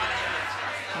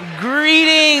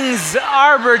Greetings,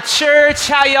 Arbor Church.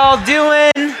 How y'all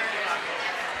doing?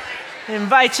 I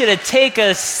invite you to take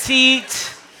a seat.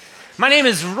 My name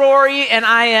is Rory, and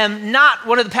I am not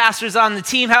one of the pastors on the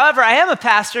team. However, I am a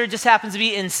pastor. It just happens to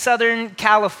be in Southern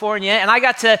California, and I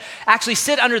got to actually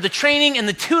sit under the training and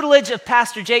the tutelage of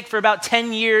Pastor Jake for about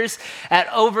 10 years at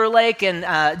Overlake.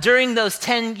 And during those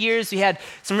 10 years, we had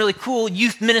some really cool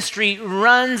youth ministry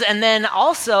runs. And then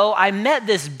also, I met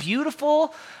this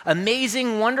beautiful,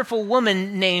 amazing, wonderful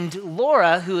woman named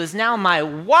Laura, who is now my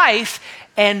wife,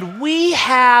 and we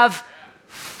have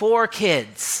 4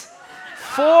 kids.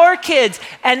 4 kids.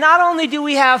 And not only do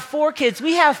we have 4 kids,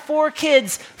 we have 4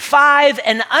 kids 5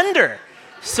 and under.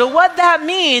 So what that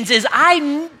means is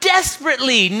I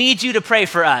desperately need you to pray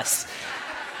for us.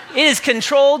 It is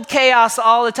controlled chaos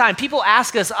all the time. People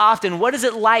ask us often, what is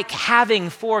it like having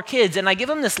 4 kids? And I give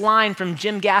them this line from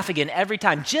Jim Gaffigan every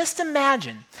time. Just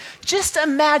imagine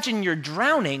you're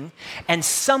drowning and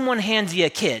someone hands you a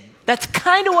kid. That's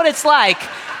kind of what it's like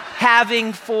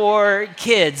having 4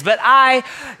 kids. But I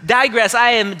digress.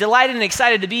 I am delighted and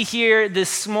excited to be here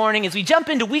this morning as we jump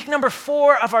into week number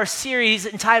 4 of our series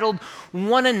entitled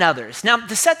One Another's. Now,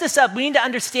 to set this up, we need to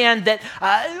understand that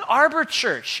Arbor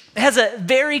Church has a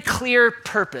very clear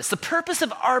purpose. The purpose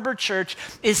of Arbor Church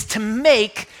is to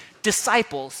make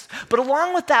disciples. But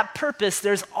along with that purpose,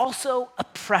 there's also a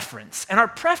preference. And our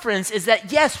preference is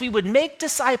that, yes, we would make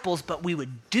disciples, but we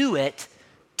would do it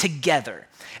together.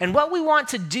 And what we want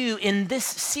to do in this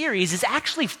series is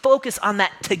actually focus on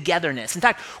that togetherness. In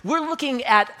fact, we're looking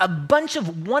at a bunch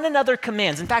of one another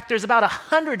commands. In fact, there's about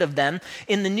 100 of them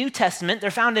in the New Testament. They're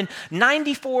found in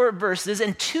 94 verses,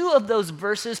 and 2 of those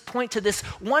verses point to this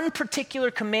one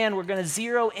particular command we're going to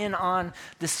zero in on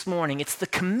this morning. It's the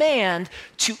command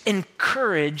to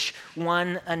encourage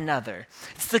one another.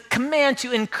 It's the command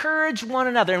to encourage one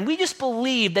another. And we just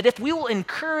believe that if we will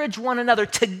encourage one another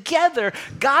together,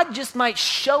 God just might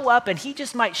show up and he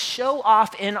just might show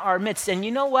off in our midst. And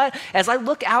you know what? As I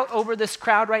look out over this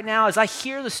crowd right now, as I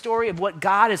hear the story of what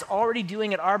God is already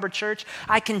doing at Arbor Church,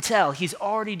 I can tell he's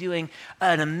already doing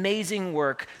an amazing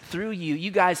work through you. You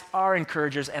guys are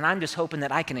encouragers, and I'm just hoping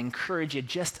that I can encourage you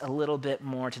just a little bit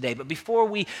more today. But before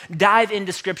we dive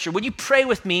into Scripture, would you pray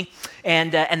with me,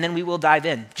 and then we will dive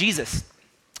in. Jesus,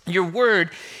 your word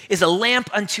is a lamp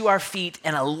unto our feet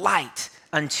and a light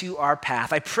unto our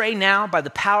path. I pray now by the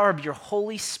power of your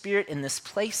Holy Spirit in this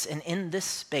place and in this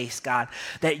space, God,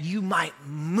 that you might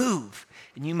move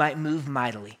and you might move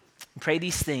mightily. I pray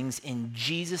these things in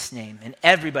Jesus' name. And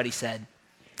everybody said,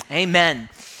 amen.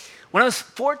 When I was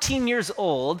 14 years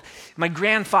old, my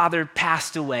grandfather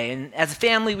passed away. And as a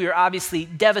family, we were obviously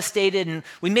devastated. And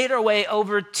we made our way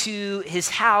over to his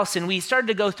house. And we started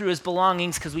to go through his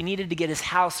belongings because we needed to get his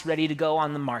house ready to go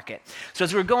on the market. So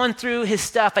as we were going through his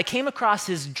stuff, I came across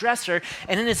his dresser.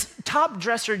 And in his top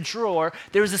dresser drawer,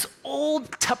 there was this old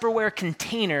Tupperware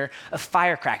container of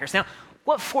firecrackers. Now,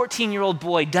 what 14-year-old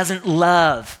boy doesn't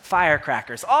love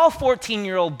firecrackers? All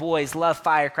 14-year-old boys love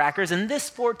firecrackers, and this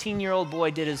 14-year-old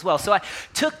boy did as well. So I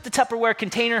took the Tupperware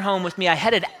container home with me. I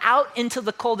headed out into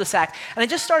the cul-de-sac, and I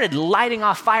just started lighting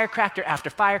off firecracker after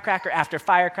firecracker after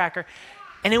firecracker,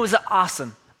 and it was an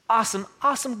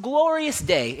awesome, glorious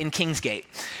day in Kingsgate.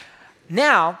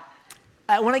 Now,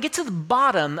 when I get to the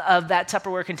bottom of that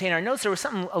Tupperware container, I noticed there was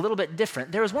something a little bit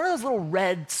different. There was one of those little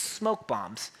red smoke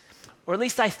bombs. Or at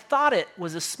least I thought it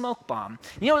was a smoke bomb.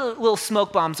 You know what little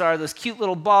smoke bombs are? Those cute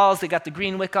little balls, they got the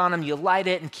green wick on them, you light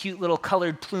it, and cute little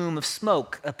colored plume of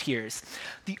smoke appears.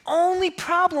 The only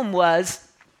problem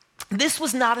was, this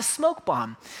was not a smoke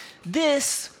bomb.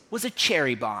 This was a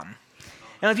cherry bomb.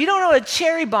 Now, if you don't know what a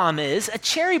cherry bomb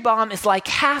is like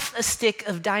half a stick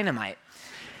of dynamite.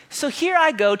 So here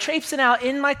I go, traipsing out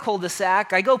in my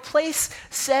cul-de-sac. I go place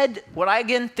said, what I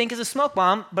again think is a smoke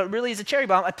bomb, but really is a cherry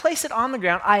bomb. I place it on the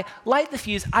ground. I light the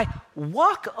fuse. I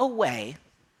walk away.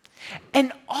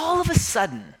 And all of a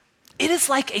sudden, it is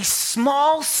like a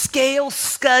small-scale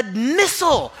Scud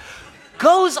missile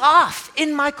goes off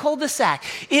in my cul-de-sac.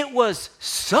 It was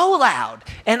so loud,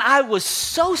 and I was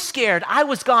so scared. I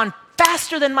was gone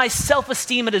faster than my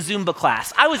self-esteem at a Zumba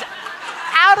class. I was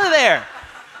out of there.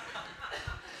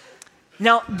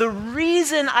 Now, the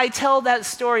reason I tell that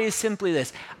story is simply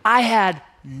this. I had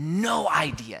no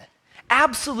idea,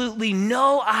 absolutely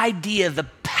no idea the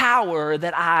power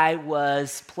that I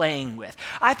was playing with.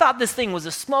 I thought this thing was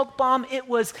a smoke bomb. It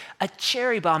was a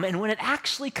cherry bomb. And when it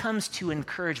actually comes to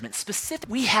encouragement,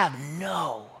 specifically, we have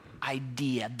no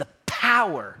idea the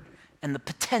power and the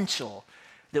potential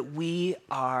that we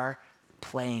are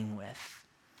playing with.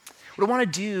 What I want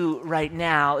to do right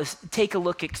now is take a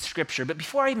look at Scripture. But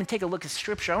before I even take a look at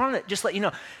Scripture, I want to just let you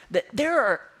know that there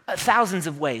are thousands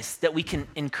of ways that we can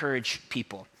encourage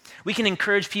people. We can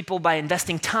encourage people by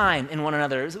investing time in one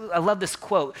another. I love this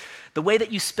quote. The way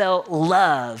that you spell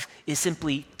love is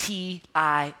simply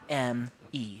Time.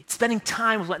 Spending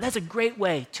time with one, that's a great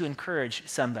way to encourage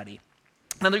somebody.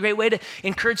 Another great way to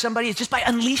encourage somebody is just by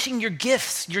unleashing your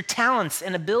gifts, your talents,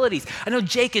 and abilities. I know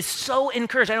Jake is so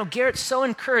encouraged. I know Garrett's so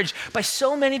encouraged by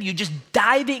so many of you just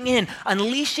diving in,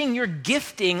 unleashing your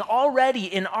gifting already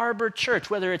in Arbor Church,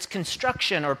 whether it's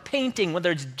construction or painting, whether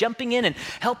it's jumping in and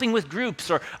helping with groups,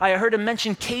 or I heard him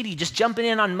mention Katie just jumping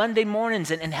in on Monday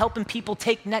mornings and helping people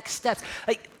take next steps.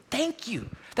 Like, thank you.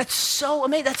 That's so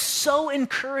amazing. That's so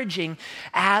encouraging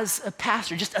as a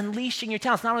pastor, just unleashing your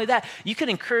talents. Not only that, you can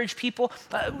encourage people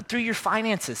through your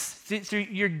finances, through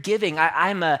your giving.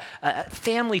 I'm a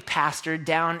family pastor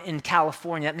down in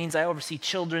California. That means I oversee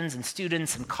children's and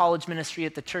students and college ministry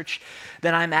at the church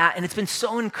that I'm at. And it's been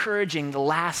so encouraging the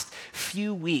last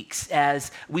few weeks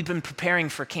as we've been preparing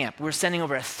for camp. We're sending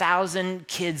over 1,000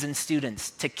 kids and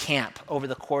students to camp over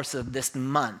the course of this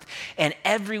month. And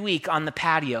every week on the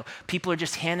patio, people are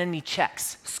just handing me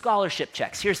checks, scholarship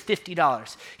checks. Here's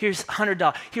 $50, here's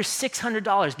 $100, here's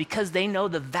 $600 because they know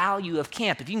the value of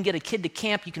camp. If you can get a kid to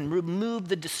camp, you can remove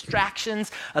the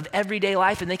distractions of everyday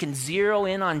life and they can zero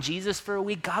in on Jesus for a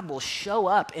week. God will show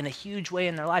up in a huge way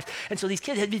in their life. And so these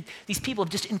people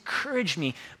have just encouraged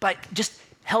me by just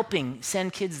helping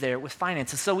send kids there with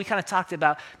finances. So we kind of talked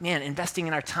about, investing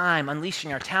in our time,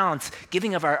 unleashing our talents,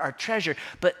 giving of our treasure.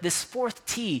 But this fourth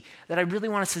T that I really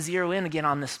want us to zero in again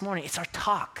on this morning, it's our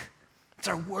talk. It's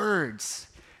our words.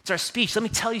 It's our speech. Let me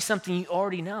tell you something you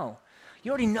already know.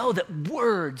 You already know that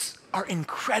words are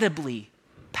incredibly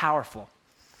powerful.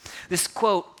 This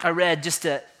quote I read just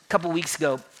a couple weeks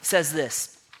ago says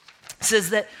this. It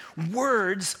says that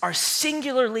words are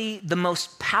singularly the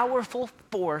most powerful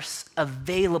force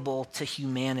available to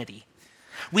humanity.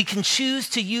 We can choose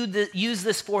to use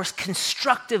this force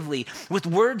constructively with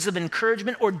words of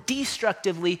encouragement or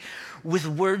destructively with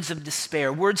words of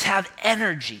despair. Words have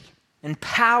energy and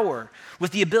power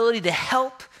with the ability to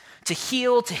help, to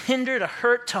heal, to hinder, to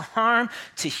hurt, to harm,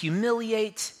 to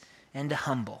humiliate, and to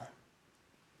humble.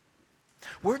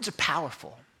 Words are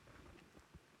powerful.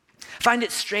 I find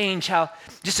it strange how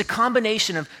just a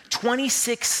combination of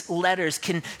 26 letters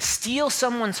can steal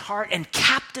someone's heart and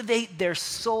captivate their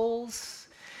souls,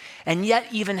 and yet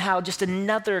even how just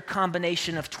another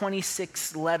combination of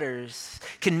 26 letters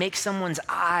can make someone's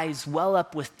eyes well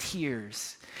up with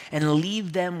tears and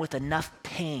leave them with enough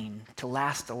pain to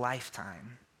last a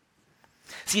lifetime.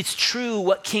 See, it's true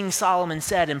what King Solomon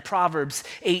said in Proverbs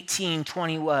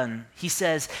 18:21. He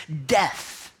says,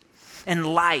 "Death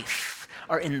and life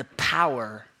are in the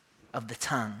power of the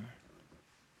tongue."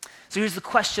 So here's the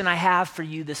question I have for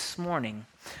you this morning.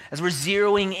 As we're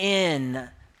zeroing in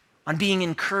on being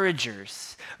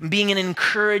encouragers, being an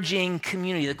encouraging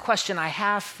community, the question I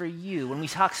have for you when we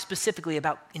talk specifically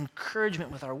about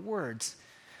encouragement with our words,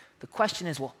 the question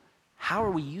is, well, how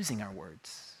are we using our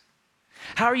words?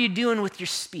 How are you doing with your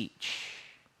speech?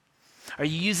 Are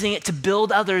you using it to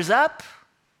build others up?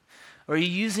 Or are you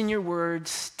using your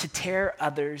words to tear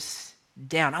others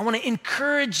down? I want to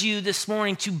encourage you this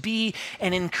morning to be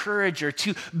an encourager,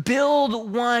 to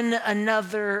build one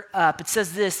another up. It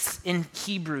says this in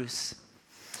Hebrews.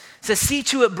 It says, "See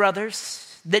to it,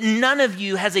 brothers, that none of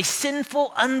you has a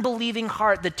sinful, unbelieving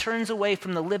heart that turns away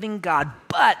from the living God,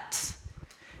 but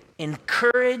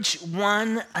encourage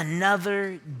one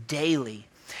another daily,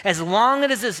 as long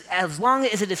as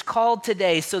it is called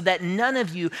today, so that none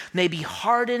of you may be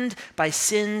hardened by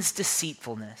sin's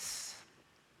deceitfulness."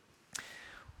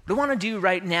 What I want to do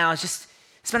right now is just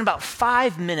spend about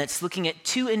 5 minutes looking at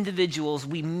two individuals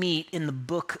we meet in the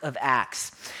book of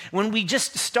Acts. When we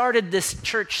just started this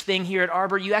church thing here at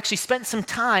Arbor, you actually spent some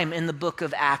time in the book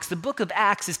of Acts. The book of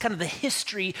Acts is kind of the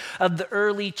history of the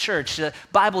early church. The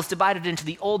Bible is divided into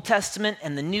the Old Testament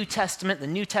and the New Testament. The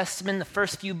New Testament, the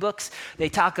first few books, they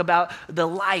talk about the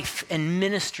life and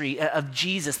ministry of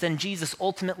Jesus. Then Jesus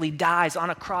ultimately dies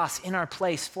on a cross in our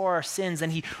place for our sins,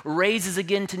 and he raises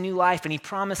again to new life, and he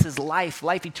promises life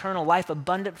eternal, life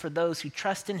abundant for those who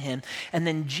trust in him. And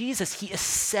then Jesus, he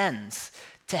ascends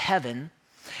to heaven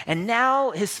And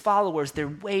now his followers, they're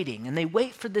waiting, and they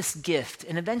wait for this gift.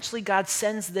 And eventually God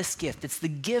sends this gift. It's the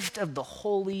gift of the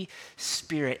Holy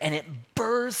Spirit. And it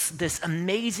births this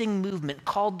amazing movement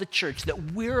called the church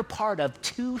that we're a part of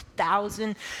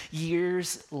 2,000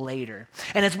 years later.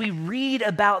 And as we read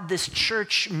about this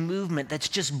church movement that's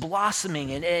just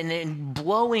blossoming and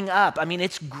blowing up, I mean,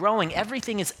 it's growing.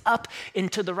 Everything is up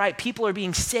and to the right. People are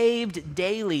being saved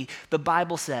daily, the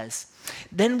Bible says.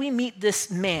 Then we meet this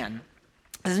man.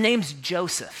 His name's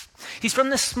Joseph. He's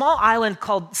from this small island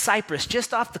called Cyprus,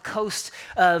 just off the coast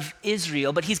of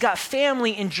Israel, but he's got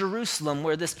family in Jerusalem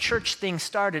where this church thing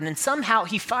started, and somehow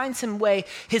he finds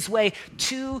his way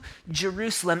to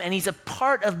Jerusalem, and he's a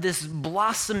part of this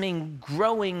blossoming,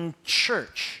 growing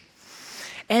church.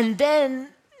 And then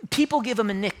people give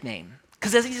him a nickname,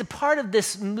 because as he's a part of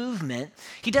this movement,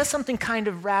 he does something kind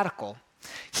of radical.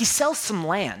 He sells some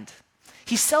land.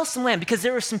 He sells some land because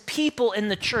there were some people in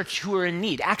the church who were in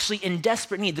need, actually in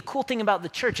desperate need. The cool thing about the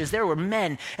church is there were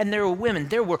men and there were women.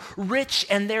 There were rich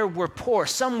and there were poor.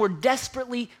 Some were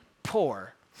desperately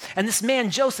poor. And this man,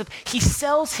 Joseph, he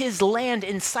sells his land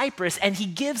in Cyprus and he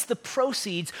gives the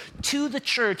proceeds to the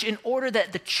church in order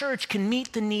that the church can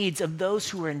meet the needs of those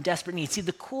who were in desperate need. See,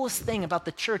 the coolest thing about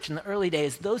the church in the early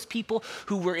days, those people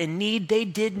who were in need, they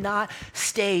did not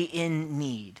stay in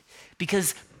need.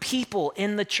 Because people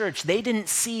in the church, they didn't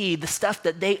see the stuff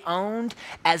that they owned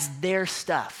as their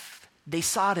stuff. They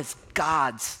saw it as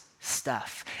God's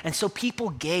stuff. And so people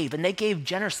gave, and they gave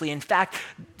generously. In fact,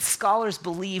 scholars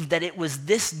believe that it was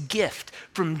this gift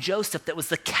from Joseph that was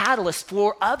the catalyst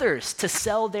for others to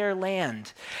sell their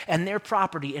land and their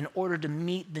property in order to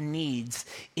meet the needs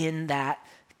in that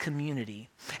community.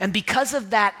 And because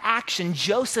of that action,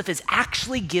 Joseph is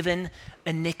actually given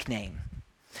a nickname.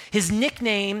 His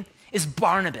nickname is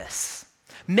Barnabas.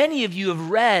 Many of you have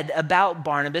read about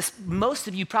Barnabas. Most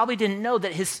of you probably didn't know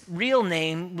that his real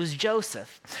name was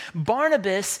Joseph.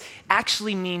 Barnabas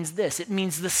actually means this. It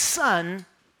means the son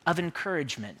of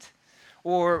encouragement,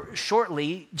 or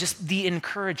shortly, just the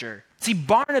encourager. See,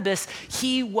 Barnabas,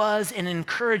 he was an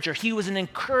encourager. He was an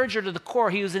encourager to the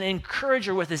core. He was an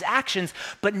encourager with his actions.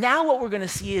 But now what we're going to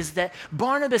see is that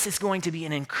Barnabas is going to be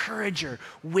an encourager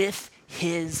with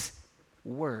his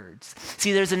words.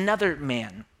 See, there's another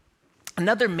man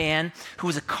who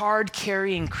was a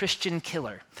card-carrying Christian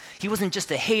killer. He wasn't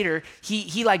just a hater.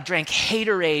 He like drank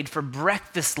haterade for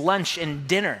breakfast, lunch, and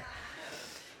dinner.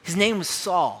 His name was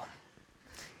Saul.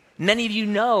 Many of you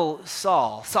know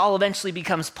Saul. Saul eventually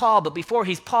becomes Paul, but before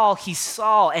he's Paul, he's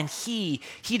Saul, and he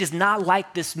does not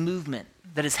like this movement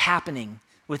that is happening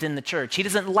within the church. He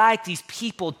doesn't like these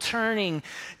people turning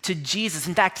to Jesus.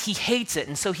 In fact, he hates it.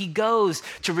 And so he goes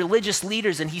to religious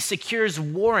leaders and he secures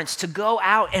warrants to go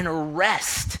out and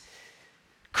arrest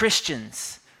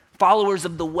Christians, followers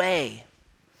of the way.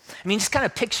 I mean, just kind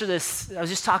of picture this. I was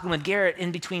just talking with Garrett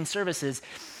in between services.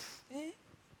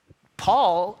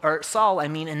 Saul,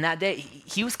 in that day,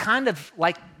 he was kind of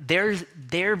like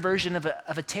their version of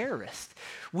a terrorist.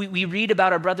 We read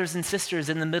about our brothers and sisters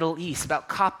in the Middle East, about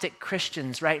Coptic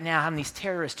Christians right now having these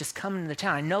terrorists just come into the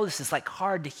town. I know this is like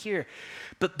hard to hear,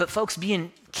 but folks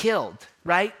being killed,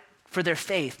 right, for their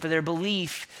faith, for their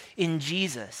belief in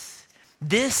Jesus.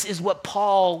 This is what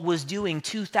Paul was doing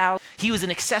 2,000. He was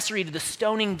an accessory to the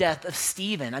stoning death of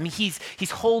Stephen. I mean, he's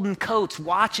holding coats,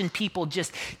 watching people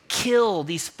just kill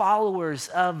these followers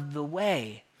of the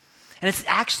way. And it's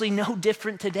actually no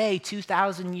different today,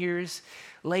 2,000 years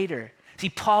later. See,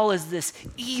 Paul is this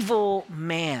evil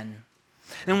man.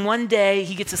 And one day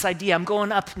he gets this idea, I'm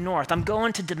going up north. I'm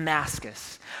going to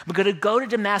Damascus. I'm going to go to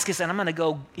Damascus and I'm going to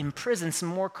go imprison some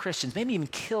more Christians, maybe even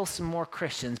kill some more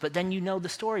Christians. But then you know the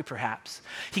story perhaps.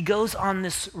 He goes on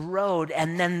this road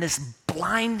and then this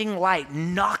blinding light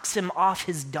knocks him off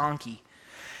his donkey.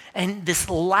 And this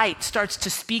light starts to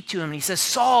speak to him. And he says,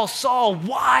 Saul, Saul,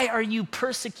 why are you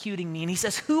persecuting me? And he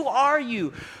says, who are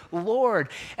you, Lord?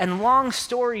 And long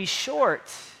story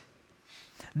short,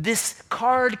 this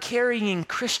card-carrying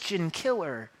Christian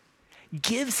killer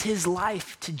gives his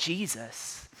life to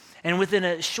Jesus. And within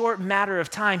a short matter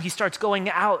of time, he starts going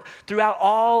out throughout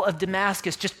all of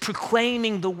Damascus, just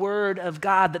proclaiming the word of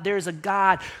God, that there's a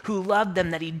God who loved them,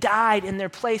 that he died in their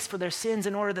place for their sins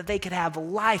in order that they could have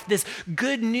life. This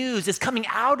good news is coming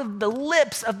out of the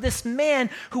lips of this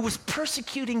man who was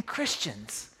persecuting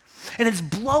Christians. And it's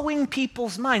blowing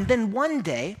people's mind. Then one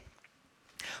day,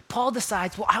 Paul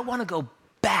decides, well, I want to go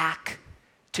back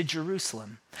to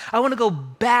Jerusalem. I want to go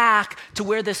back to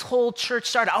where this whole church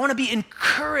started. I want to be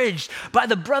encouraged by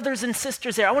the brothers and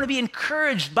sisters there. I want to be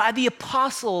encouraged by the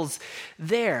apostles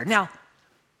there. Now,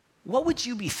 what would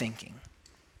you be thinking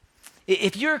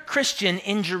If you're a Christian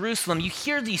in Jerusalem, you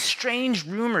hear these strange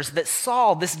rumors that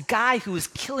Saul, this guy who is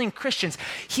killing Christians,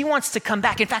 he wants to come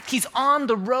back. In fact, he's on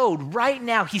the road right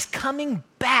now. He's coming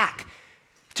back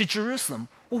to Jerusalem.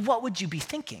 Well, what would you be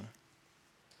thinking?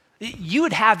 You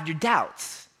would have your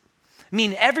doubts. I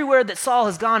mean, everywhere that Saul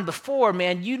has gone before,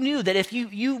 man, you knew that if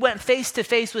you went face to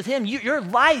face with him, your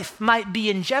life might be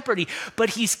in jeopardy.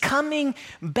 But he's coming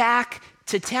back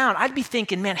to town. I'd be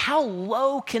thinking, man, how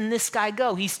low can this guy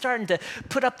go? He's starting to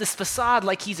put up this facade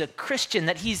like he's a Christian,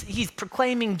 that he's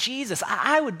proclaiming Jesus.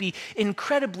 I would be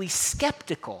incredibly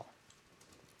skeptical.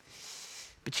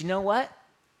 But you know what?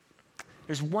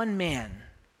 There's one man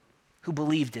who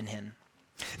believed in him.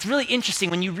 It's really interesting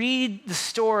when you read the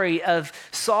story of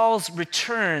Saul's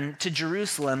return to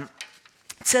Jerusalem.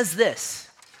 It says this.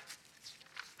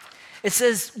 It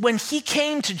says, when he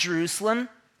came to Jerusalem,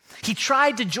 he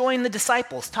tried to join the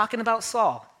disciples, talking about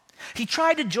Saul. He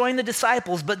tried to join the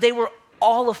disciples, but they were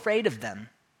all afraid of them,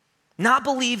 not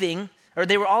believing, or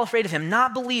they were all afraid of him,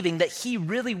 not believing that he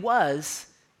really was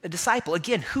a disciple.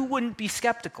 Again, who wouldn't be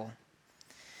skeptical?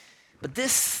 But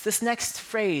this next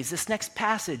phrase, this next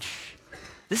passage,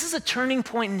 this is a turning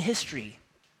point in history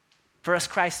for us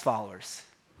Christ followers.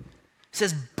 It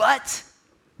says, but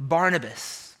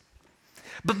Barnabas.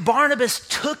 But Barnabas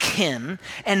took him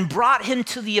and brought him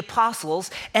to the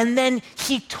apostles, and then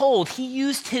he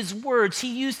used his words,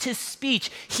 he used his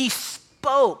speech, he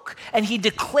spoke, and he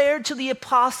declared to the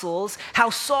apostles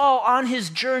how Saul on his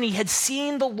journey had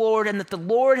seen the Lord and that the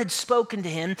Lord had spoken to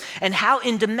him, and how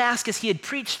in Damascus he had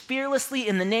preached fearlessly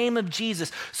in the name of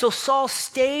Jesus. So Saul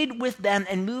stayed with them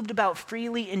and moved about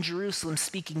freely in Jerusalem,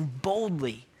 speaking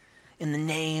boldly in the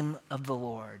name of the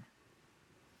Lord.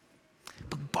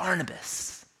 But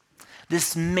Barnabas,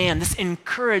 this man, this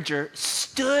encourager,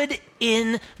 stood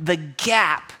in the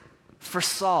gap for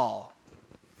Saul.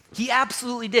 He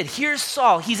absolutely did. Here's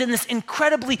Saul. He's in this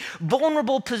incredibly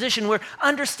vulnerable position where,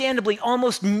 understandably,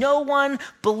 almost no one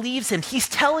believes him. He's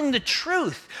telling the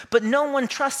truth, but no one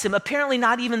trusts him. Apparently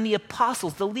not even the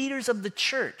apostles, the leaders of the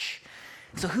church.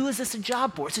 So who is this a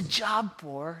job for? It's a job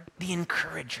for the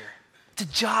encourager. It's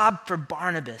a job for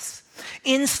Barnabas.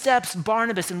 In steps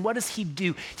Barnabas, and what does he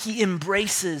do? He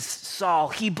embraces Saul.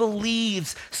 He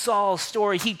believes Saul's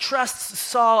story. He trusts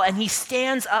Saul, and he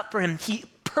stands up for him. He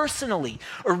personally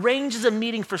arranges a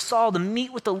meeting for Saul to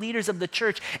meet with the leaders of the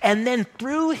church, and then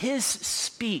through his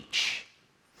speech,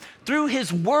 through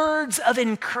his words of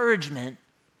encouragement,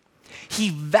 he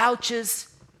vouches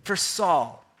for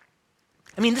Saul.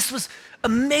 I mean, this was a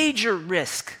major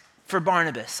risk for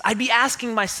Barnabas. I'd be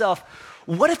asking myself,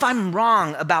 what if I'm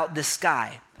wrong about this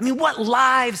guy? I mean, what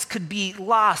lives could be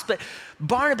lost? But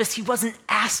Barnabas, he wasn't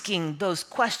asking those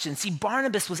questions. See,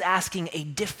 Barnabas was asking a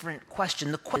different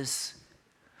question. The question is,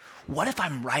 what if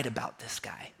I'm right about this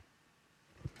guy?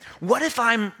 What if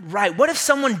I'm right? What if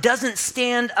someone doesn't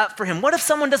stand up for him? What if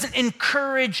someone doesn't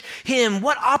encourage him?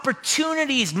 What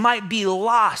opportunities might be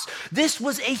lost? This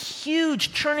was a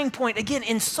huge turning point, again,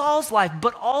 in Saul's life,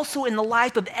 but also in the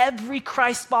life of every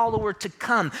Christ follower to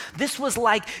come. This was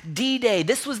like D-Day.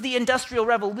 This was the Industrial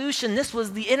Revolution. This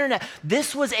was the internet.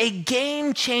 This was a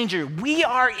game changer. We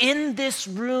are in this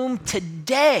room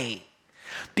today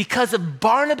because of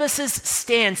Barnabas's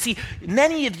stand. See,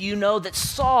 many of you know that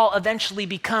Saul eventually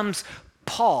becomes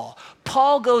Paul.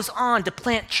 Paul goes on to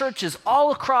plant churches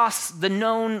all across the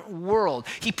known world.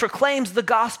 He proclaims the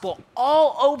gospel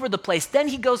all over the place. Then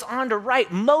he goes on to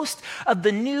write most of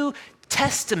the New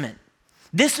Testament.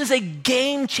 This is a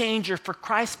game changer for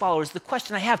Christ followers. The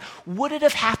question I have, would it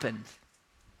have happened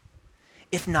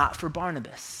if not for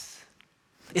Barnabas?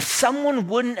 If someone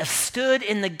wouldn't have stood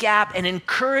in the gap and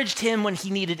encouraged him when he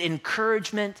needed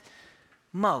encouragement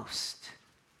most.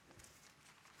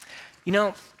 You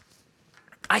know,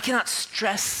 I cannot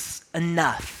stress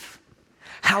enough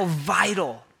how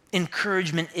vital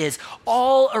encouragement is.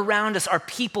 All around us are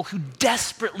people who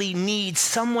desperately need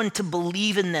someone to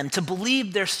believe in them, to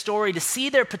believe their story, to see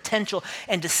their potential,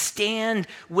 and to stand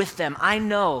with them. I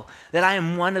know that I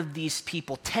am one of these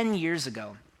people. 10 years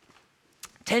ago,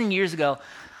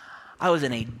 I was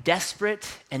in a desperate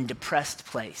and depressed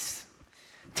place.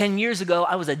 10 years ago,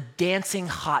 I was a dancing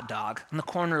hot dog on the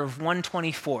corner of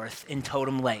 124th in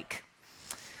Totem Lake.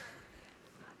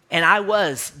 And I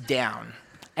was down,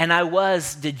 and I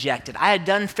was dejected. I had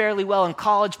done fairly well in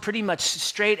college, pretty much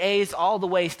straight A's all the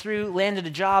way through, landed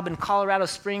a job in Colorado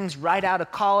Springs right out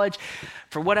of college.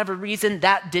 For whatever reason,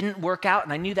 that didn't work out,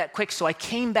 and I knew that quick, so I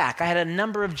came back. I had a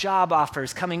number of job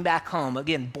offers coming back home.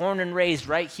 Again, born and raised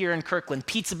right here in Kirkland.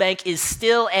 Pizza Bank is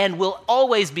still and will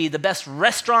always be the best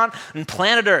restaurant on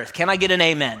planet Earth. Can I get an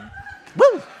amen?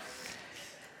 Woo!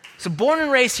 So born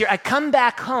and raised here, I come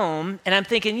back home and I'm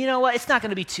thinking, you know what? It's not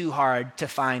going to be too hard to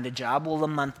find a job. Well, a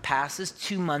month passes,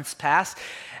 2 months pass.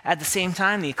 At the same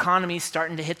time, the economy's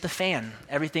starting to hit the fan.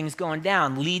 Everything's going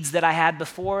down. Leads that I had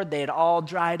before, they had all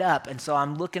dried up. And so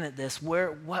I'm looking at this,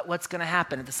 what's going to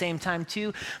happen? At the same time,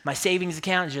 too, my savings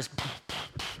account is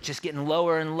just getting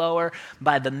lower and lower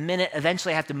by the minute.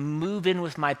 Eventually, I have to move in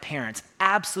with my parents.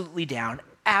 Absolutely down,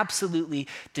 absolutely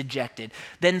dejected.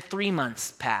 Then 3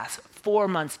 months pass. 4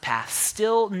 months pass,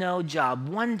 still no job.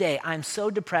 One day, I'm so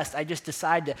depressed, I just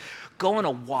decide to go on a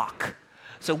walk.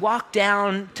 So walk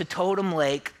down to Totem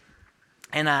Lake,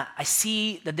 and I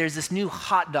see that there's this new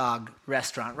hot dog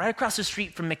restaurant right across the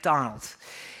street from McDonald's.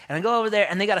 And I go over there,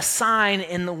 and they got a sign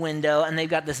in the window, and they've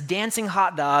got this dancing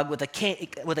hot dog with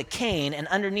a cane, and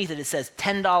underneath it says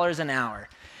 $10 an hour.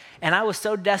 And I was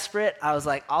so desperate, I was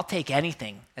like, I'll take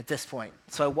anything at this point.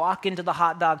 So I walk into the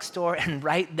hot dog store, and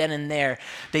right then and there,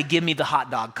 they give me the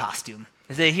hot dog costume.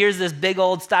 They say, here's this big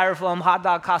old styrofoam hot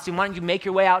dog costume. Why don't you make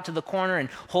your way out to the corner and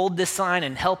hold this sign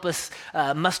and help us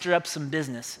muster up some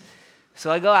business? So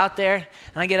I go out there,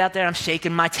 and I get out there, I'm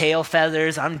shaking my tail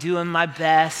feathers. I'm doing my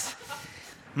best.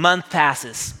 Month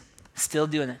passes. Still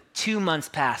doing it. 2 months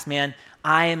pass. Man,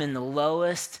 I am in the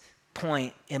lowest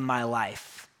point in my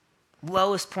life.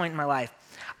 Lowest point in my life.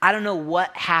 I don't know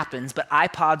what happens, but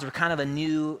iPods were kind of a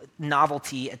new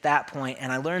novelty at that point,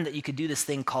 and I learned that you could do this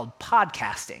thing called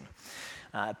podcasting.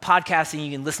 Podcasting,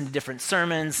 you can listen to different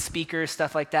sermons, speakers,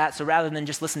 stuff like that. So rather than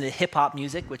just listen to hip-hop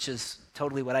music, which is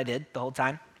totally what I did the whole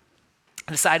time,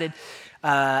 I decided,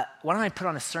 why don't I put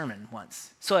on a sermon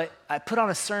once? So I put on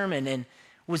a sermon, and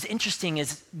what was interesting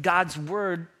is God's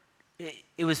word,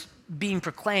 it was being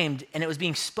proclaimed and it was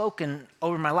being spoken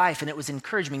over my life, and it was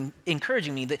encouraging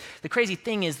me. The crazy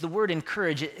thing is the word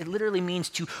encourage, it literally means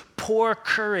to pour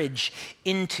courage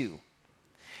into.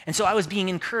 And so I was being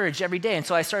encouraged every day. And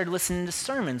so I started listening to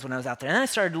sermons when I was out there. And then I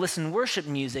started to listen to worship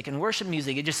music, and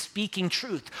just speaking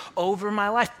truth over my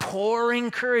life,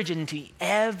 pouring courage into me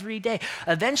every day.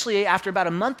 Eventually, after about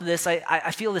a month of this,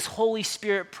 I feel this Holy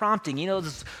Spirit prompting. You know,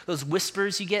 those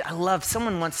whispers you get?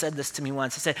 Someone once said this to me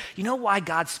once. They said, you know why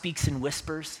God speaks in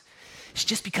whispers? It's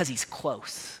just because he's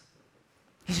close.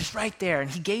 He's just right there, and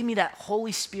he gave me that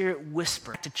Holy Spirit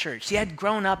whisper to church. See, I had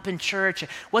grown up in church. It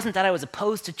wasn't that I was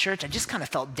opposed to church. I just kind of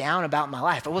felt down about my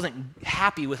life. I wasn't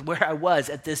happy with where I was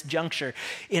at this juncture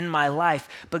in my life.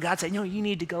 But God said, no, you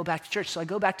need to go back to church. So I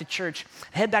go back to church,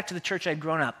 I head back to the church I'd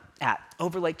grown up at,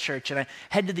 Overlake Church, and I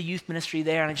head to the youth ministry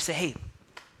there, and I just say, hey,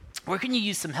 where can you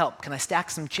use some help? Can I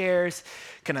stack some chairs?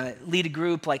 Can I lead a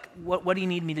group? Like, what do you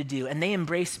need me to do? And they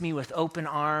embraced me with open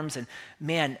arms, and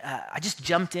man, I just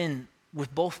jumped in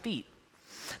with both feet.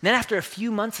 Then after a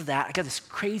few months of that, I got this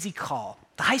crazy call.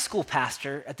 The high school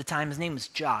pastor at the time, his name was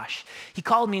Josh. He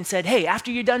called me and said, hey, after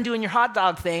you're done doing your hot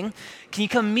dog thing, can you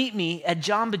come meet me at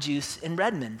Jamba Juice in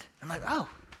Redmond? I'm like, oh,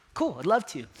 cool, I'd love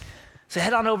to. So I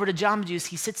head on over to Jamba Juice.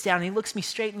 He sits down and he looks me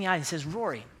straight in the eye and he says,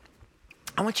 Rory,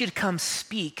 I want you to come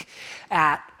speak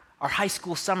at our high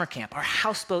school summer camp, our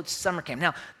houseboat summer camp.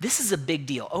 Now, this is a big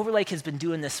deal. Overlake has been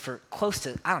doing this for close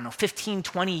to, 15,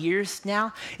 20 years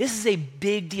now. This is a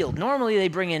big deal. Normally, they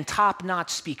bring in top-notch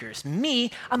speakers.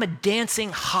 Me, I'm a dancing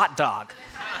hot dog.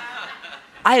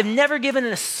 I have never given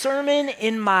a sermon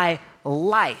in my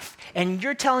life, and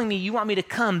you're telling me you want me to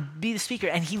come be the speaker.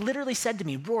 And he literally said to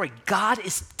me, Rory, God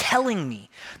is telling me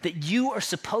that you are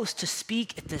supposed to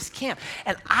speak at this camp.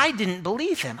 And I didn't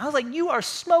believe him. I was like, you are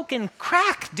smoking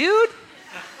crack, dude.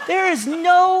 There is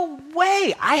no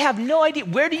way. I have no idea.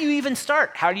 Where do you even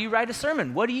start? How do you write a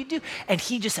sermon? What do you do? And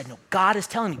he just said, no, God is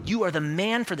telling me you are the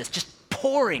man for this. Just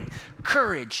pouring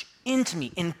courage into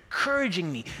me,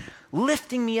 encouraging me,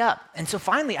 lifting me up. And so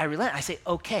finally I relent. I say,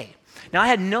 okay. Now, I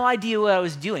had no idea what I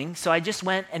was doing, so I just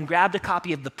went and grabbed a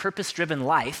copy of The Purpose-Driven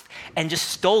Life and just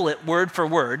stole it word for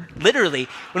word. Literally,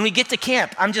 when we get to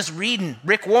camp, I'm just reading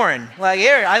Rick Warren. Like,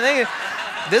 here, I think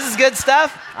this is good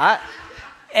stuff.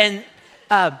 And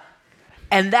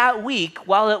that week,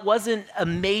 while it wasn't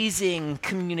amazing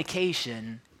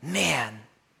communication, man,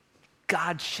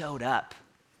 God showed up,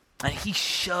 and he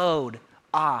showed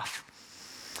off.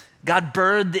 God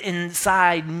birthed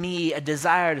inside me a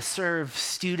desire to serve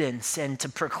students and to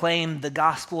proclaim the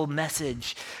gospel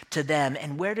message to them.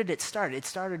 And where did it start? It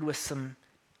started with some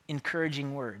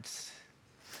encouraging words.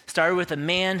 It started with a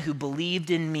man who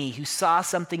believed in me, who saw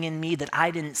something in me that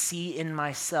I didn't see in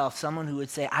myself. Someone who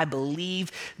would say, I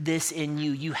believe this in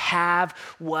you. You have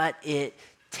what it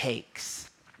takes.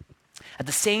 At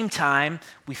the same time,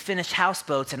 we finished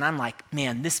houseboats, and I'm like,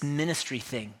 man, this ministry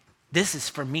thing, this is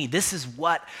for me. This is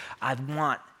what I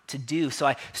want to do. So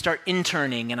I start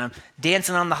interning, and I'm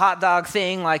dancing on the hot dog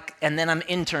thing, and then I'm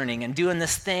interning and doing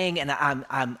this thing, and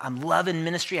I'm loving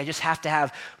ministry. I just have to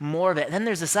have more of it. And then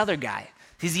there's this other guy.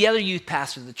 He's the other youth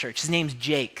pastor of the church. His name's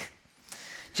Jake.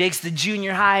 Jake's the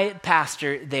junior high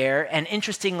pastor there, and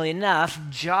interestingly enough,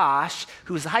 Josh,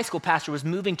 who was the high school pastor, was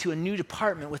moving to a new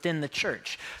department within the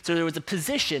church. So there was a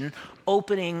position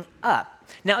opening up.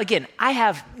 Now again, I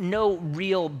have no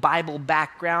real Bible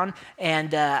background,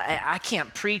 and I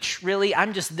can't preach really.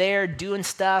 I'm just there doing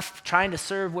stuff, trying to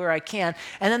serve where I can.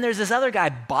 And then there's this other guy,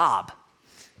 Bob.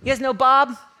 You guys know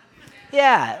Bob?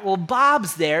 Yeah, well,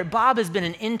 Bob's there. Bob has been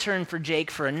an intern for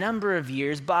Jake for a number of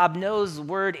years. Bob knows the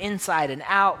word inside and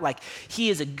out. He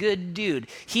is a good dude.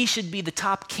 He should be the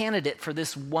top candidate for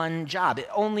this one job. It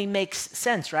only makes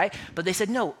sense, right? But they said,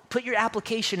 no, put your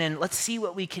application in. Let's see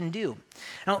what we can do.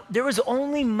 Now, there was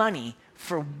only money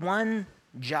for one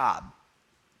job.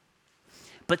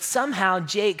 But somehow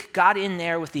Jake got in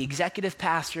there with the executive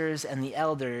pastors and the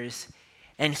elders,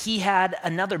 and he had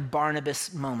another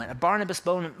Barnabas moment, a Barnabas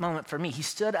moment for me. He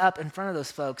stood up in front of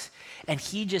those folks, and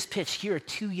he just pitched, here are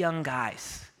two young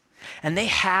guys, and they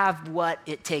have what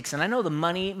it takes. And I know the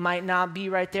money might not be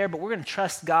right there, but we're going to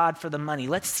trust God for the money.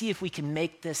 Let's see if we can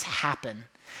make this happen.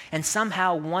 And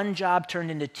somehow one job turned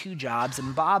into two jobs,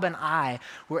 and Bob and I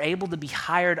were able to be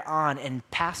hired on, and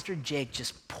Pastor Jake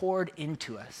just poured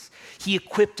into us. He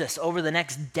equipped us over the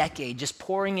next decade, just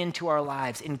pouring into our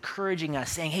lives, encouraging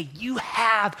us, saying, hey, you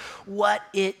have what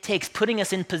it takes, putting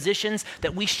us in positions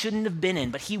that we shouldn't have been in,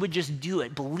 but he would just do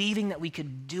it, believing that we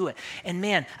could do it. And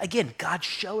man, again, God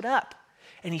showed up,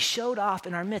 and he showed off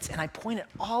in our midst, and I point it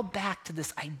all back to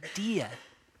this idea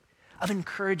of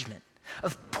encouragement,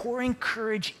 of pouring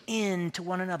courage into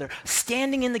one another,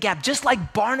 standing in the gap, just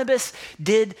like Barnabas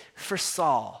did for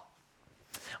Saul.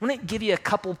 I want to give you a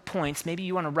couple points. Maybe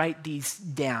you want to write these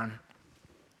down.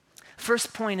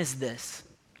 First point is this: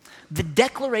 the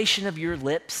declaration of your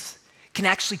lips can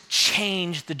actually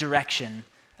change the direction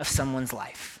of someone's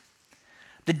life.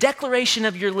 The declaration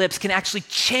of your lips can actually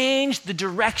change the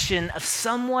direction of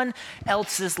someone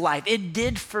else's life. It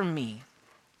did for me.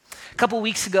 A couple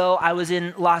weeks ago, I was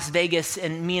in Las Vegas,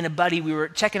 and me and a buddy, we were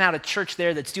checking out a church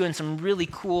there that's doing some really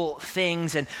cool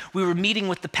things, and we were meeting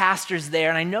with the pastors there,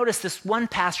 and I noticed this one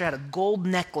pastor had a gold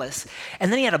necklace, and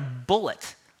then he had a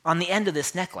bullet on the end of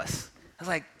this necklace. I was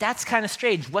like, that's kind of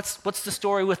strange. What's the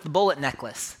story with the bullet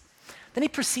necklace? Then he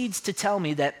proceeds to tell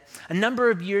me that a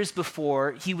number of years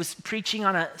before, he was preaching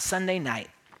on a Sunday night,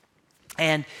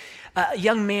 and a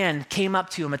young man came up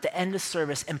to him at the end of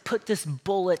service and put this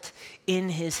bullet in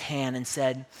his hand and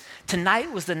said,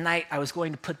 tonight was the night I was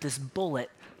going to put this bullet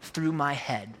through my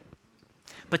head.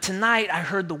 But tonight I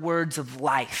heard the words of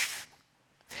life.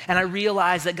 And I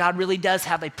realized that God really does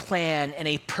have a plan and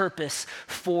a purpose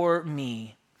for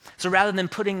me. So rather than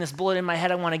putting this bullet in my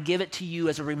head, I want to give it to you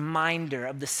as a reminder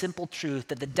of the simple truth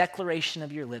that the declaration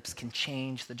of your lips can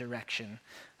change the direction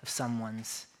of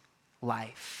someone's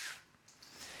life.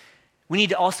 We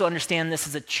need to also understand this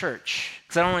as a church,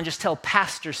 because I don't want to just tell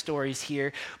pastor stories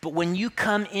here, but when you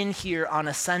come in here on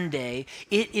a Sunday,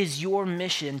 it is your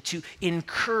mission to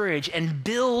encourage and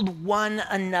build one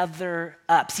another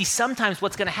up. See, sometimes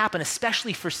what's going to happen,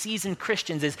 especially for seasoned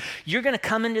Christians, is you're going to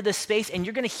come into this space and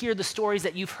you're going to hear the stories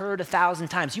that you've heard 1,000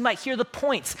 times. You might hear the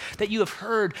points that you have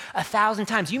heard 1,000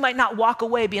 times. You might not walk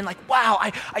away being like, wow,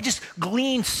 I just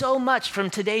gleaned so much from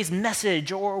today's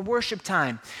message or worship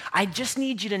time. I just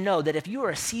need you to know that if you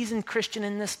are a seasoned Christian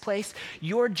in this place,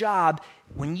 your job,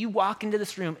 when you walk into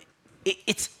this room,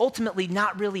 it's ultimately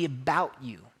not really about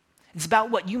you. It's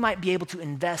about what you might be able to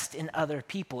invest in other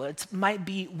people. It might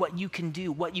be what you can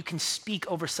do, what you can speak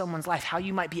over someone's life, how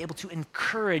you might be able to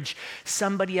encourage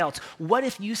somebody else. What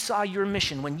if you saw your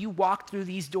mission when you walked through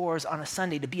these doors on a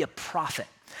Sunday to be a prophet?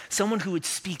 Someone who would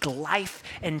speak life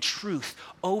and truth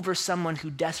over someone who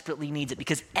desperately needs it.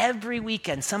 Because every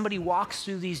weekend somebody walks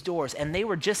through these doors and they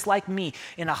were just like me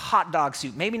in a hot dog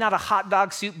suit. Maybe not a hot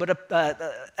dog suit, but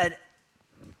an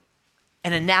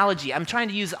analogy. I'm trying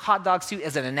to use a hot dog suit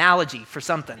as an analogy for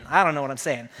something. I don't know what I'm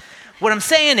saying. What I'm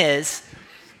saying is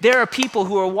there are people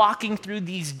who are walking through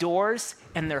these doors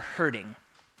and they're hurting.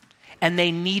 And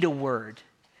they need a word.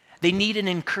 They need an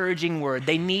encouraging word.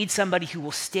 They need somebody who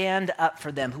will stand up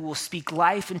for them, who will speak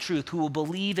life and truth, who will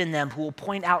believe in them, who will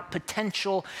point out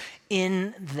potential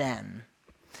in them.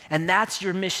 And that's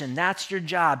your mission. That's your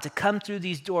job, to come through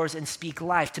these doors and speak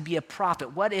life, to be a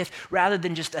prophet. What if, rather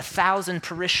than just 1,000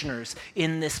 parishioners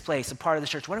in this place, a part of the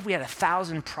church, what if we had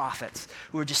 1,000 prophets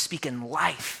who were just speaking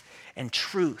life and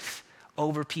truth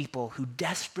over people who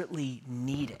desperately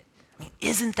need it? I mean,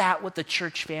 isn't that what the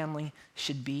church family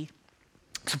should be?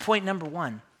 So point number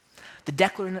one,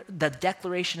 The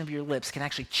declaration of your lips can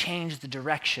actually change the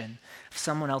direction of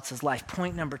someone else's life.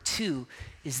 Point number 2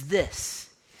 is this.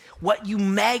 What you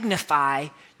magnify,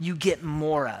 you get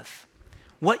more of.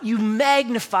 What you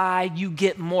magnify, you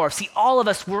get more of. See, all of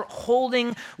us, we're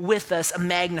holding with us a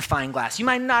magnifying glass. You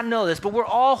might not know this, but we're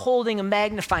all holding a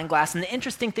magnifying glass. And the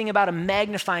interesting thing about a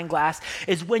magnifying glass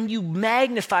is when you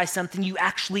magnify something, you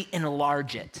actually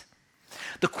enlarge it.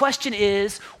 The question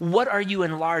is, what are you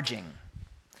enlarging?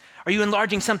 Are you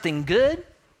enlarging something good?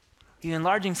 Are you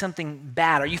enlarging something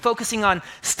bad? Are you focusing on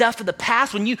stuff of the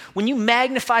past? When you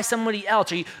magnify somebody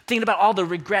else, are you thinking about all the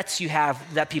regrets you have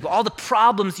with that people, all the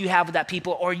problems you have with that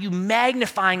people, or are you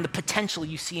magnifying the potential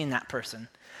you see in that person?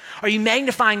 Are you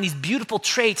magnifying these beautiful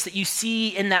traits that you see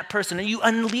in that person? Are you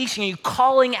unleashing, are you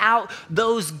calling out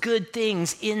those good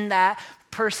things in that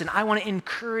person? I want to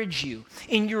encourage you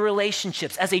in your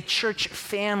relationships as a church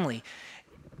family,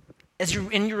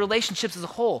 in your relationships as a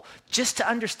whole, just to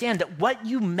understand that what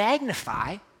you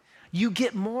magnify, you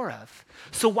get more of.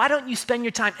 So why don't you spend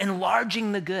your time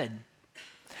enlarging the good?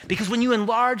 Because when you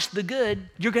enlarge the good,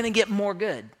 you're going to get more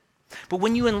good. But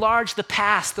when you enlarge the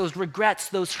past, those regrets,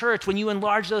 those hurts, when you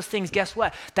enlarge those things, guess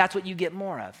what? That's what you get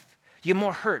more of. You get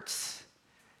more hurts,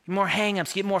 you get more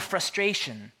hang-ups, you get more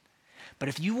frustration. But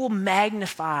if you will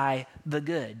magnify the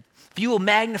good, if you will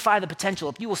magnify the potential,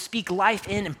 if you will speak life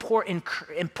in and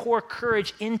pour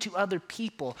courage into other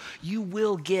people, you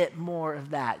will get more of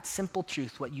that. Simple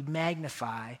truth, what you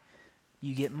magnify,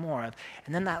 you get more of.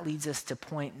 And then that leads us to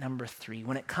point number 3.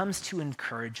 When it comes to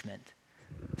encouragement,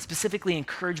 specifically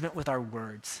encouragement with our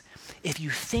words, if you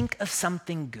think of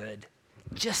something good,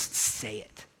 just say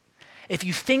it. If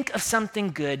you think of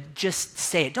something good, just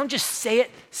say it. Don't just say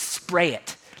it, spray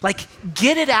it. Like,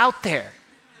 get it out there.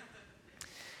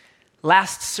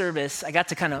 Last service, I got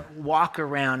to kind of walk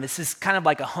around. This is kind of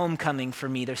like a homecoming for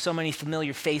me. There's so many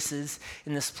familiar faces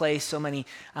in this place, so many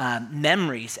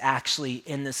memories actually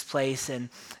in this place. And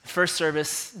first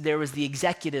service, there was the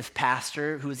executive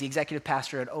pastor, who was the executive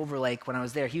pastor at Overlake when I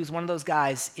was there. He was one of those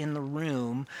guys in the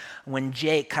room when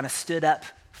Jake kind of stood up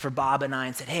for Bob and I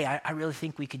and said, hey, I really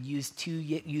think we could use 2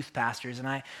 youth pastors. And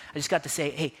I just got to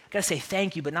say, hey, I got to say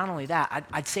thank you. But not only that,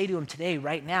 I'd say to him today,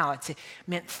 right now, I'd say,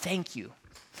 man, thank you.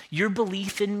 Your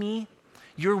belief in me,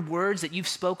 your words that you've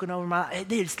spoken over my life,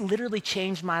 it has literally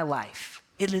changed my life.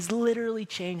 It has literally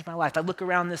changed my life. I look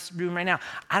around this room right now.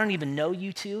 I don't even know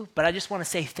you two, but I just want to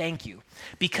say thank you.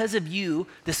 Because of you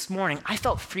this morning, I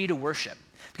felt free to worship.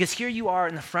 Because here you are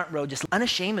in the front row, just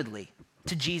unashamedly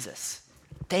to Jesus.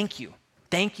 Thank you.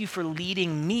 Thank you for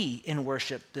leading me in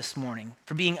worship this morning,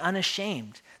 for being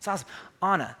unashamed. It's awesome.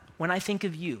 Anna, when I think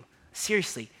of you,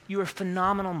 seriously, you are a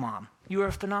phenomenal mom. You are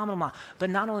a phenomenal mom. But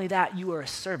not only that, you are a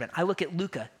servant. I look at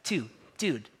Luca too.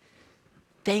 Dude,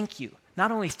 thank you.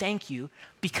 Not only thank you,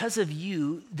 because of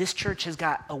you, this church has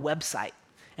got a website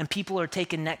and people are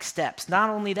taking next steps. Not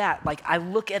only that, like I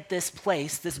look at this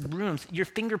place, this room, your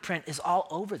fingerprint is all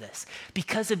over this.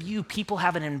 Because of you, people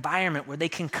have an environment where they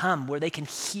can come, where they can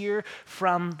hear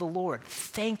from the Lord.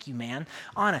 Thank you, man.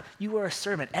 Anna, you are a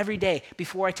servant. Every day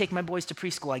before I take my boys to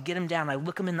preschool, I get them down, I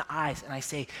look them in the eyes and I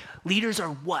say, leaders are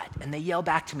what? And they yell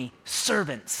back to me,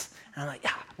 servants. And I'm like,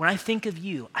 yeah, when I think of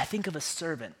you, I think of a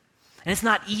servant. And it's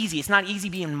not easy. It's not easy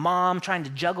being mom, trying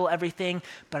to juggle everything.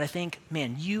 But I think,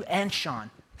 man, you and Sean,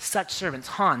 such servants.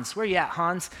 Hans, where are you at,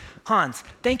 Hans? Hans,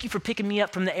 thank you for picking me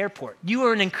up from the airport. You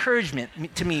are an encouragement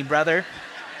to me, brother.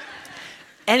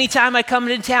 Anytime I come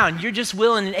into town, you're just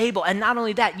willing and able. And not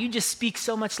only that, you just speak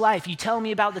so much life. You tell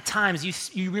me about the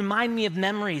times. You remind me of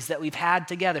memories that we've had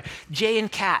together. Jay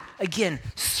and Kat, again,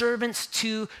 servants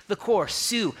to the core.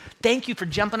 Sue, thank you for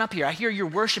jumping up here. I hear your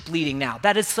worship leading now.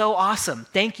 That is so awesome.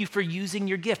 Thank you for using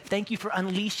your gift. Thank you for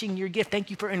unleashing your gift. Thank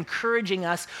you for encouraging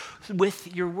us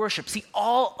with your worship. See,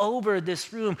 all over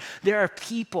this room, there are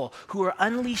people who are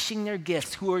unleashing their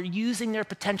gifts, who are using their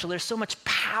potential. There's so much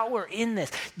power in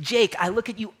this. Jake, I look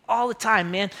at you all the time,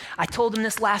 man. I told him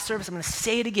this last service, I'm going to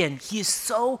say it again. He is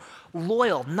so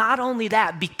loyal. Not only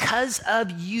that, because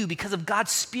of you, because of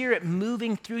God's Spirit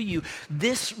moving through you,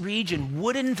 this region,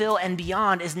 Woodinville and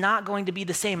beyond, is not going to be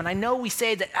the same. And I know we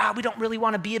say that, we don't really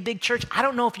want to be a big church. I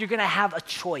don't know if you're going to have a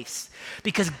choice,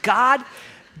 because God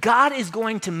is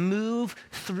going to move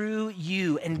through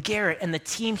you and Garrett and the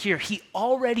team here. He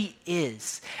already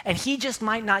is. And he just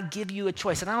might not give you a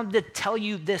choice. And I'm going to tell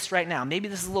you this right now. Maybe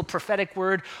this is a little prophetic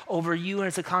word over you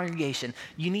as a congregation.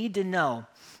 You need to know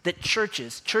that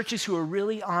churches who are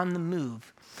really on the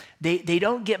move, they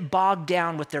don't get bogged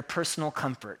down with their personal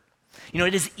comfort. You know,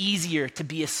 it is easier to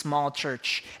be a small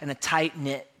church and a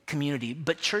tight-knit community,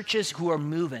 but churches who are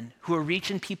moving, who are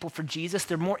reaching people for Jesus,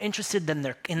 they're more interested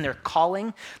in their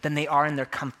calling than they are in their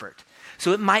comfort.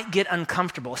 So it might get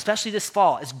uncomfortable, especially this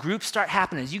fall, as groups start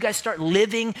happening, as you guys start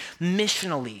living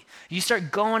missionally, you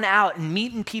start going out and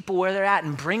meeting people where they're at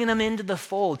and bringing them into the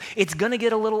fold. It's going to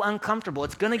get a little uncomfortable.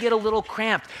 It's going to get a little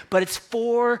cramped, but it's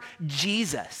for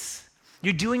Jesus.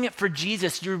 You're doing it for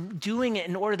Jesus. You're doing it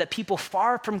in order that people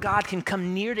far from God can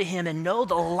come near to him and know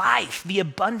the life, the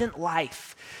abundant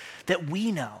life that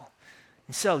we know.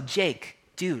 And so, Jake,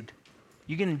 dude,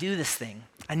 you're going to do this thing.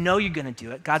 I know you're going to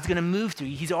do it. God's going to move through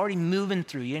you. He's already moving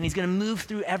through you, and he's going to move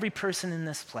through every person in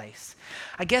this place.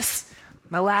 I guess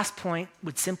my last point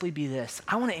would simply be this.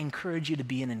 I want to encourage you to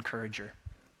be an encourager.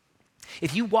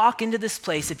 If you walk into this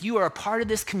place, if you are a part of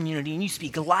this community and you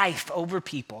speak life over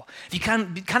people, if you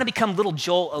kind of become little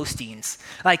Joel Osteens,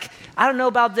 like, I don't know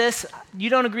about this, you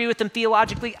don't agree with him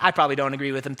theologically, I probably don't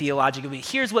agree with him theologically, but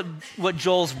here's what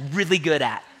Joel's really good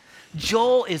at.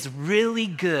 Joel is really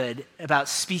good about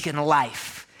speaking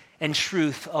life and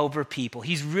truth over people.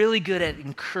 He's really good at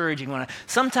encouraging.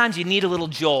 Sometimes you need a little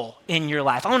Joel in your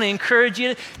life. I want to encourage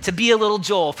you to be a little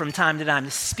Joel from time to time,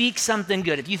 to speak something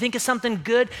good. If you think of something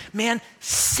good, man,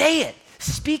 say it.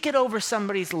 Speak it over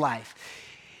somebody's life.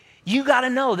 You got to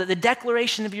know that the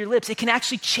declaration of your lips, it can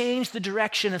actually change the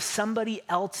direction of somebody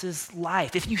else's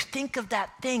life. If you think of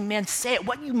that thing, man, say it.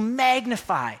 What you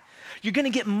magnify, you're going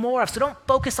to get more of. So don't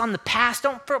focus on the past.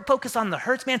 Don't focus on the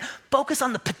hurts, man. Focus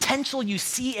on the potential you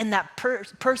see in that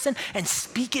person and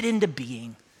speak it into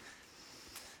being.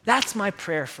 That's my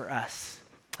prayer for us,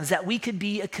 is that we could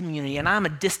be a community. And I'm a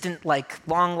distant,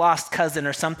 long-lost cousin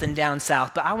or something down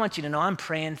south, but I want you to know I'm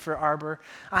praying for Arbor.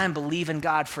 I'm believing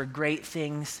God for great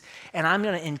things, and I'm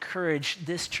going to encourage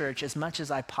this church as much as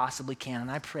I possibly can,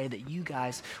 and I pray that you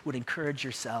guys would encourage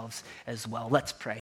yourselves as well. Let's pray.